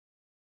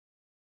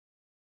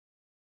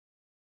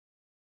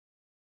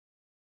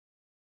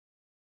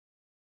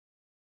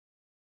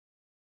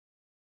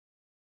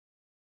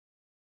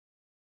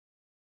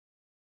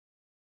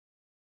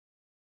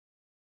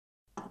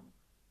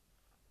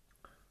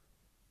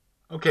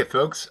Okay,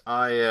 folks,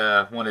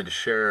 I wanted to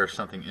share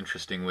something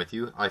interesting with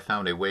you. I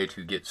found a way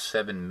to get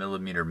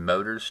 7mm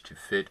motors to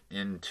fit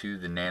into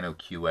the Nano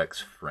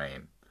QX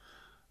frame.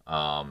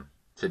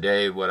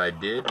 Today, what I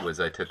did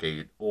was I took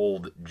an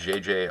old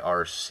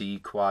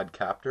JJRC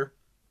quadcopter,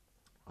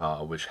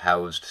 which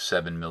housed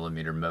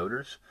 7mm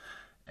motors,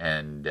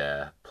 and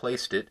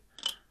placed the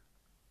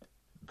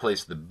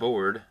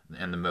board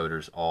and the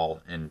motors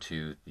all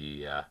into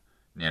the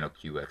Nano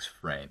QX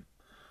frame.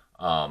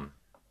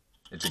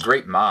 It's a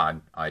great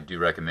mod. I do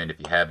recommend if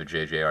you have a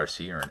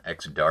JJRC or an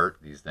X-Dart.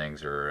 These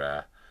things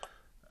are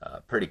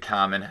pretty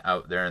common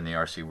out there in the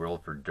RC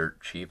world for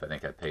dirt cheap. I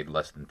think I paid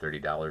less than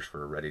 $30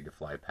 for a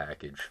ready-to-fly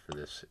package for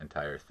this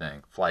entire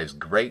thing. Flies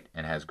great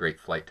and has great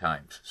flight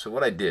times. So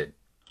what I did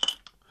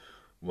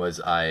was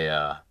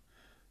I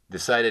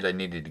decided I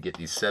needed to get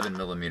these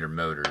 7mm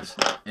motors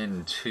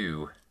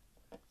into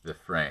the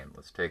frame.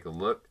 Let's take a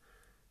look.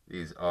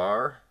 These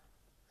are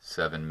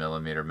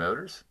 7mm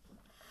motors.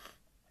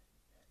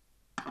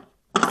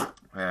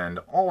 And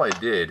all I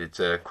did, it's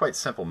a quite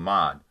simple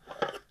mod.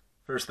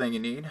 First thing you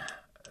need, a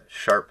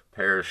sharp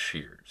pair of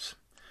shears.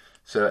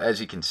 So as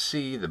you can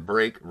see, the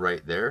break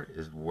right there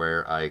is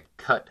where I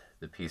cut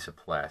the piece of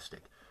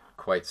plastic.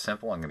 Quite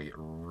simple. I'm going to get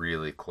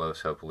really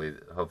close. Hopefully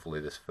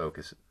this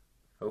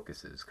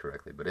focuses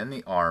correctly. But in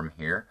the arm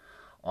here,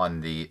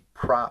 on the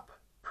prop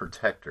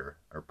protector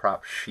or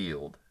prop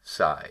shield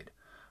side,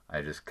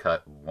 I just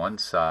cut one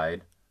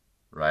side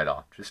right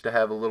off, just to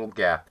have a little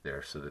gap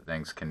there so that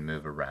things can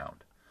move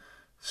around.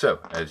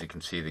 So, as you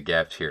can see, the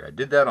gaps here. I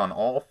did that on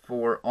all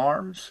four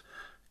arms.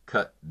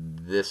 Cut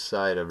this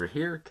side over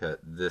here,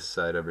 cut this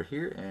side over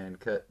here, and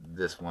cut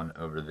this one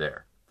over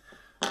there.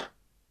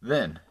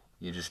 Then,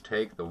 you just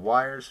take the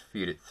wires,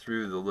 feed it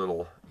through the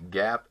little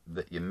gap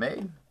that you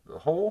made, the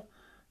hole,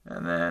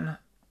 and then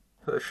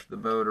push the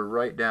motor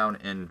right down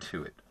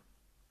into it.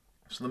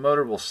 So the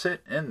motor will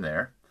sit in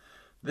there.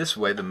 This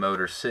way the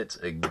motor sits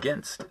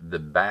against the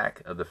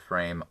back of the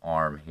frame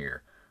arm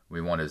here. We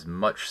want as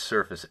much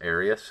surface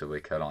area, so we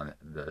cut on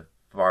the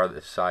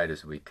farthest side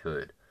as we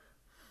could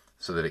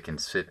so that it can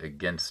sit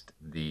against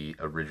the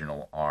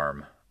original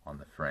arm on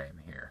the frame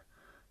here.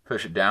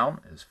 Push it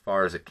down as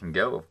far as it can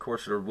go. Of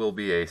course, there will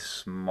be a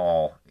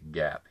small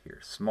gap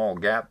here. Small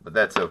gap, but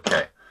that's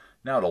okay.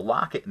 Now to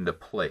lock it into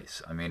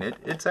place, I mean,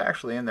 it's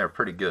actually in there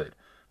pretty good.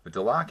 But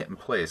to lock it in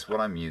place, what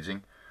I'm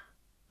using,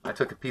 I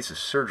took a piece of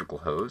surgical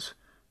hose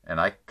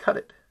and I cut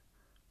it.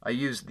 I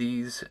use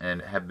these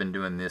and have been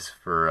doing this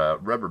for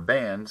rubber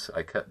bands.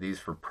 I cut these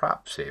for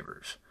prop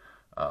savers.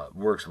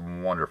 Works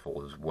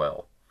wonderful as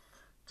well.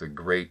 It's a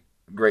great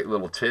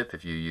little tip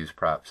if you use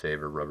prop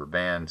saver rubber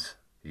bands.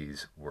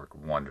 These work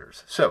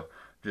wonders. So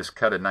just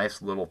cut a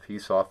nice little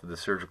piece off of the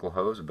surgical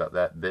hose, about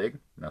that big,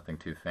 nothing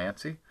too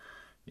fancy.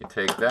 You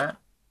take that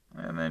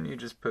and then you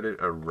just put it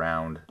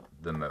around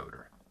the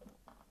motor.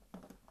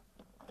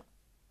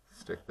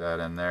 Stick that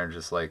in there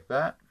just like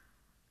that.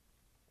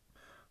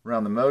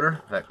 Around the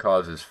motor, that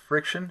causes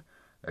friction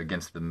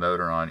against the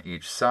motor on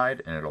each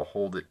side, and it'll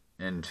hold it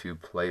into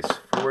place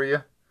for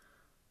you.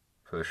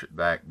 Push it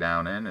back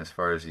down in as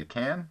far as you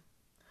can.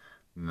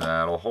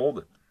 That'll hold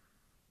it.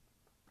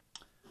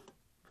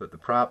 Put the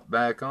prop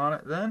back on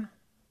it then.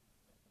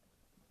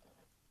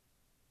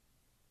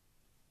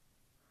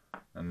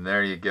 And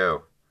there you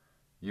go.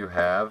 You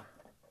have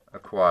a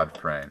quad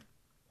frame.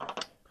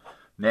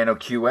 Nano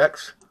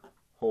QX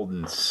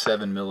holding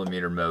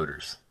 7mm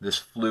motors. This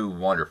flew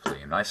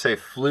wonderfully. And I say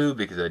flew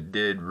because I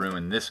did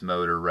ruin this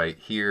motor right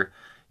here.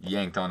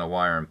 Yanked on a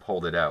wire and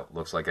pulled it out.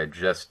 Looks like I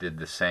just did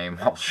the same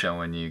while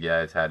showing you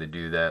guys how to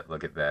do that.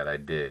 Look at that, I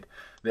did.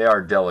 They are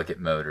delicate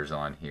motors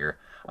on here.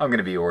 I'm going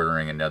to be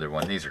ordering another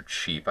one. These are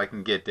cheap. I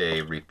can get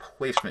a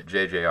replacement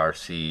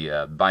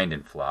JJRC bind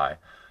and fly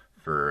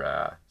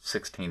for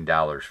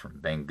 $16 from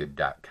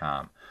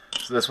banggood.com.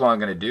 So that's what I'm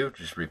going to do.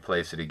 Just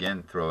replace it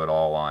again, throw it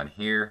all on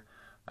here.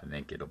 I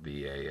think it'll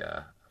be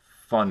a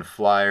fun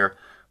flyer.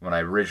 When I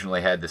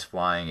originally had this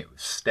flying, it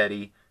was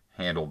steady,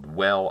 handled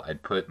well.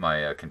 I'd put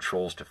my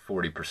controls to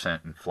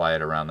 40% and fly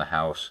it around the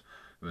house.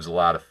 It was a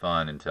lot of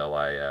fun until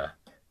I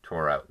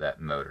tore out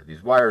that motor.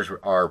 These wires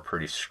are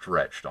pretty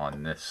stretched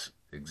on this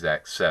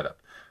exact setup,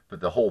 but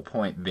the whole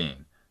point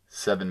being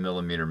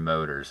 7mm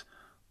motors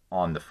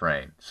on the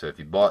frame. So if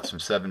you bought some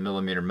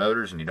 7mm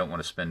motors and you don't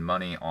want to spend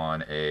money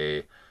on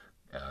a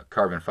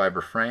carbon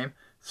fiber frame,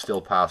 it's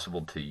still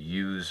possible to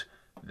use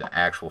the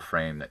actual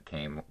frame that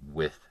came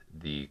with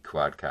the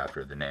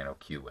quadcopter, the Nano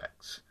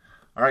QX.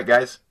 Alright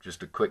guys,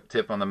 just a quick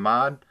tip on the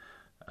mod.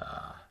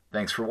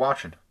 Thanks for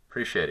watching.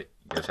 Appreciate it.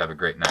 You guys have a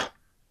great night.